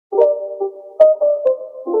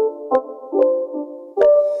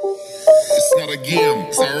again.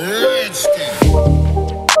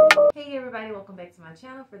 Hey everybody, welcome back to my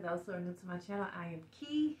channel. For those who are new to my channel, I am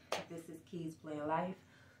Kei. This is Kei's Playing Life.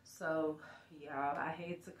 So y'all, I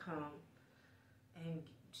had to come and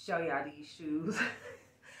show y'all these shoes.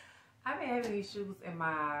 I've been having these shoes in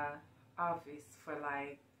my office for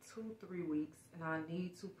like 2-3 weeks and I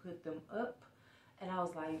need to put them up. And I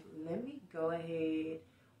was like, let me go ahead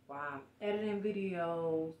while I'm editing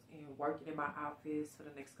videos and working in my office for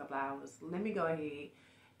the next couple hours. Let me go ahead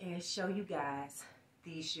and show you guys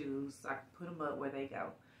these shoes so I can put them up where they go.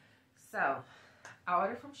 So I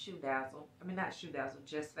ordered from spodazzle. I mean, not spodazzle,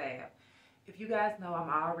 jösfab. If you guys know,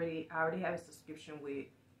 I already have a subscription with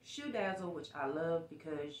spodazzle, which I love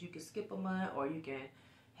because you can skip a month or you can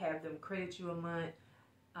have them credit you a month.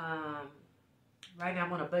 Right now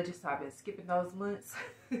I'm on a budget, so I've been skipping those months.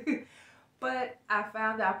 But I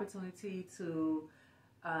found the opportunity to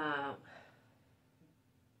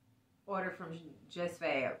order from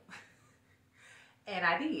jösfab. And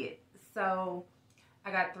I did. So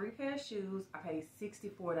I got 3 pair of shoes. I paid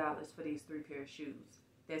 $64 for these 3 pair of shoes.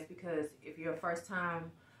 That's because if you're a first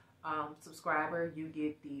time subscriber, you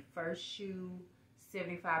get the first shoe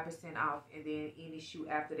 75% off, and then any shoe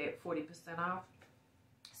after that 40% off.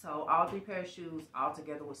 So all 3 pair of shoes all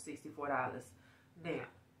together was $64. Now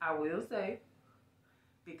I will say,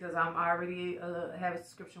 because I'm already have a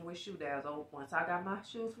subscription with spodazzle, once I got my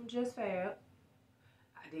shoes from jösfab,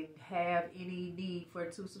 I didn't have any need for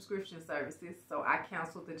 2 subscription services, so I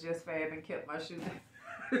canceled the jösfab and kept my shoes.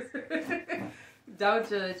 Don't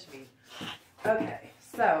judge me. Okay,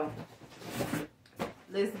 so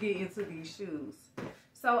let's get into these shoes.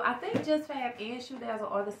 So I think jösfab and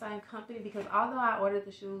spodazzle are the same company, because although I ordered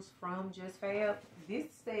the shoes from jösfab,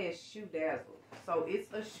 this says spodazzle. So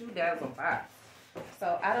it's a spodazzle box.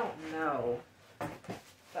 So I don't know.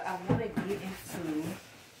 But I want to get into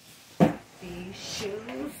these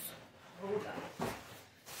shoes. Hold on.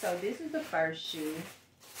 So this is the first shoe.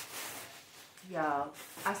 Y'all,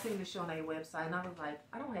 I seen the show on their website and I was like,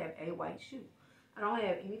 I don't have a white shoe. I don't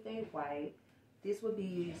have anything white. This would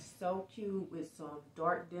be so cute with some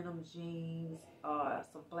dark denim jeans,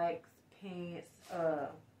 some black pants,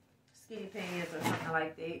 skinny pants or something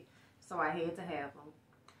like that. So I had to have them.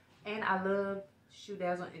 And I love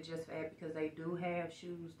spodazzle and jösfab because they do have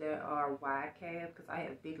shoes that are wide calf because I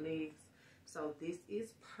have big legs. So this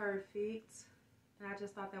is perfect. And I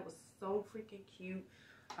just thought that was so freaking cute.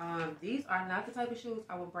 These are not the type of shoes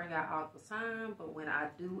I will bring out all the time, but when I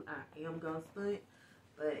do, I am gonna stunt.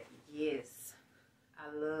 But yes, I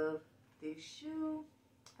love this shoe.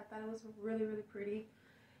 I thought it was really, really pretty.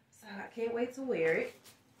 So I can't wait to wear it.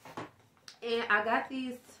 And I got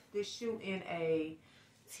this shoe in a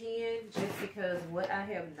 10 just because what I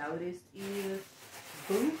have noticed is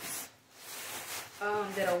boots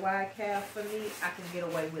that are wide calf for me, I can get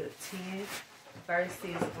away with a 10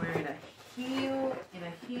 versus wearing a heel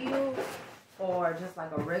or just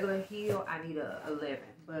like a regular heel. I need a 11.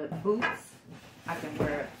 But boots, I can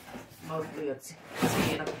wear mostly a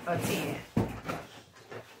 10.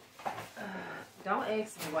 Don't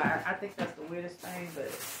ask me why. I think that's the weirdest thing, but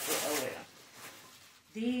oh well.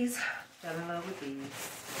 These, fell in love with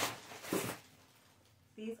these.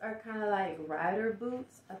 These are kind of like rider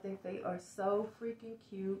boots. I think they are so freaking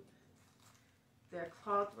cute. They're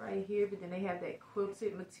cloth right here, but then they have that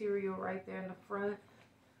quilted material right there in the front.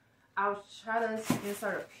 I'll try to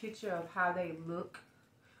insert a picture of how they look.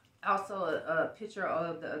 Also a picture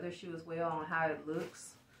of the other shoe as well on how it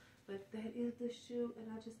looks. But that is the shoe,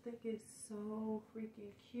 and I just think it's so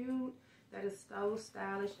freaking cute. That is so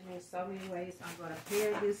stylish, and in so many ways I'm going to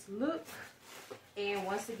pair this look. And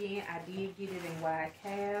once again, I did get it in wide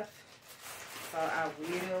calf, so I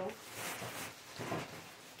will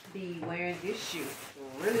be wearing this shoe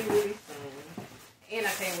really, really soon. And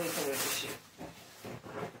I can't wait to wear this shoe.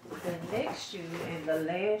 The next shoe and the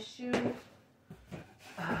last shoe,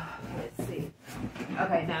 let's see.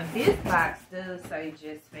 Okay, now this box does say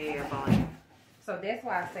jösfab on it. So that's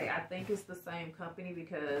why I say I think it's the same company,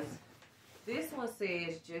 because this one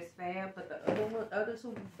says jösfab, but the other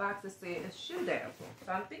 2 boxes say it's spodazzle.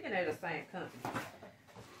 So I'm thinking they're the same company.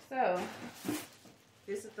 So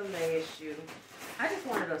this is the last shoe. I just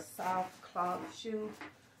wanted a soft cloth shoe,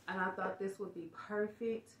 and I thought this would be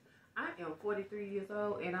perfect. I am 43 years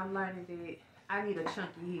old, and I'm learning that I need a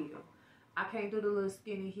chunky heel. I can't do the little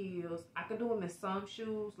skinny heels. I can do them in some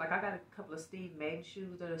shoes. Like I got a couple of Steve Madden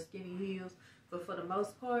shoes that are skinny heels. But for the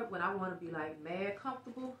most part, when I want to be like mad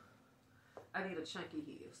comfortable, I need a chunky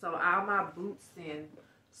heel. So all my boots and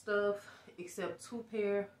stuff, except 2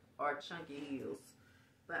 pair, are chunky heels.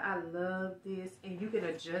 But I love this. And you can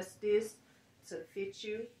adjust this to fit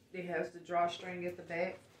you. It has the drawstring at the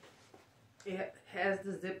back. It has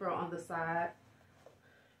the zipper on the side.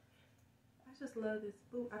 I just love this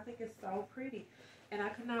boot. I think it's so pretty. And I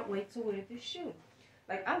cannot wait to wear this shoe.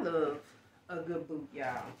 Like, I love a good boot,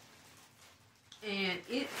 y'all. And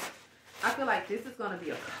I feel like this is going to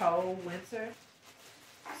be a cold winter.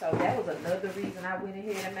 So that was another reason I went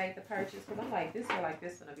ahead and made the purchase. Because I'm like, this feel like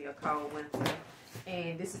this is going to be a cold winter.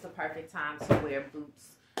 And this is the perfect time to wear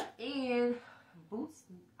boots. And boots,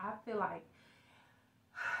 I feel like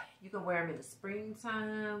you can wear them in the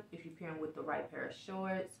springtime if you pair them with the right pair of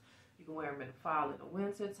shorts. You can wear them in the fall and the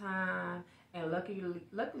winter time. And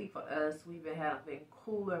luckily for us, we've been having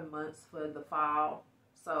cooler months for the fall.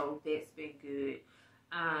 So that's been good.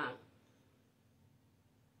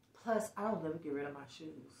 Plus, I don't never get rid of my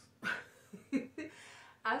shoes.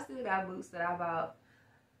 I still got boots that I bought,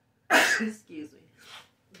 excuse me,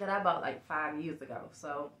 that I bought like 5 years ago.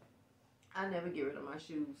 So I never get rid of my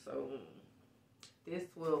shoes. So this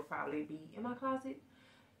will probably be in my closet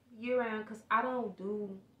year round, because I don't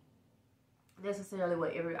do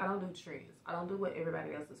necessarily I don't do trends. I don't do what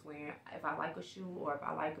everybody else is wearing. If I like a shoe or if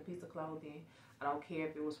I like a piece of clothing, I don't care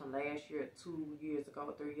if it was from last year, 2 years ago,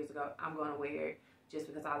 or 3 years ago, I'm going to wear it just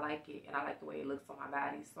because I like it and I like the way it looks on my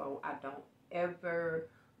body. So I don't ever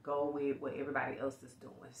go with what everybody else is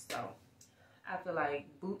doing. So I feel like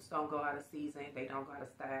boots don't go out of season. They don't go out of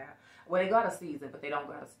style. Well, they go out of season, but they don't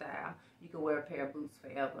go out of style. You can wear a pair of boots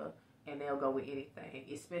forever and they'll go with anything,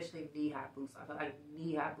 especially knee-high boots. I feel like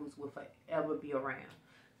knee-high boots will forever be around.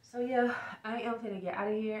 So yeah, I am going to get out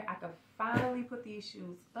of here. I can finally put these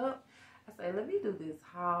shoes up. I say, let me do this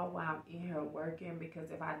haul while I'm in here working, because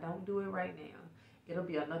if I don't do it right now, it'll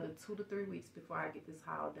be another 2 to 3 weeks before I get this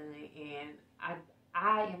haul done. And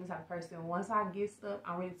I am the type of person, once I get stuff,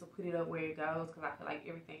 I'm ready to put it up where it goes, because I feel like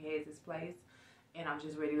everything has its place. And I'm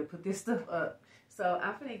just ready to put this stuff up. So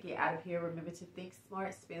I'm going to get out of here. Remember to think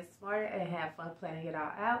smart, spend smarter, and have fun planning it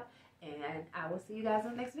all out. And I will see you guys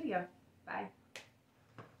in the next video. Bye.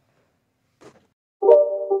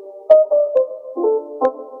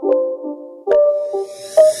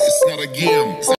 It's not a game.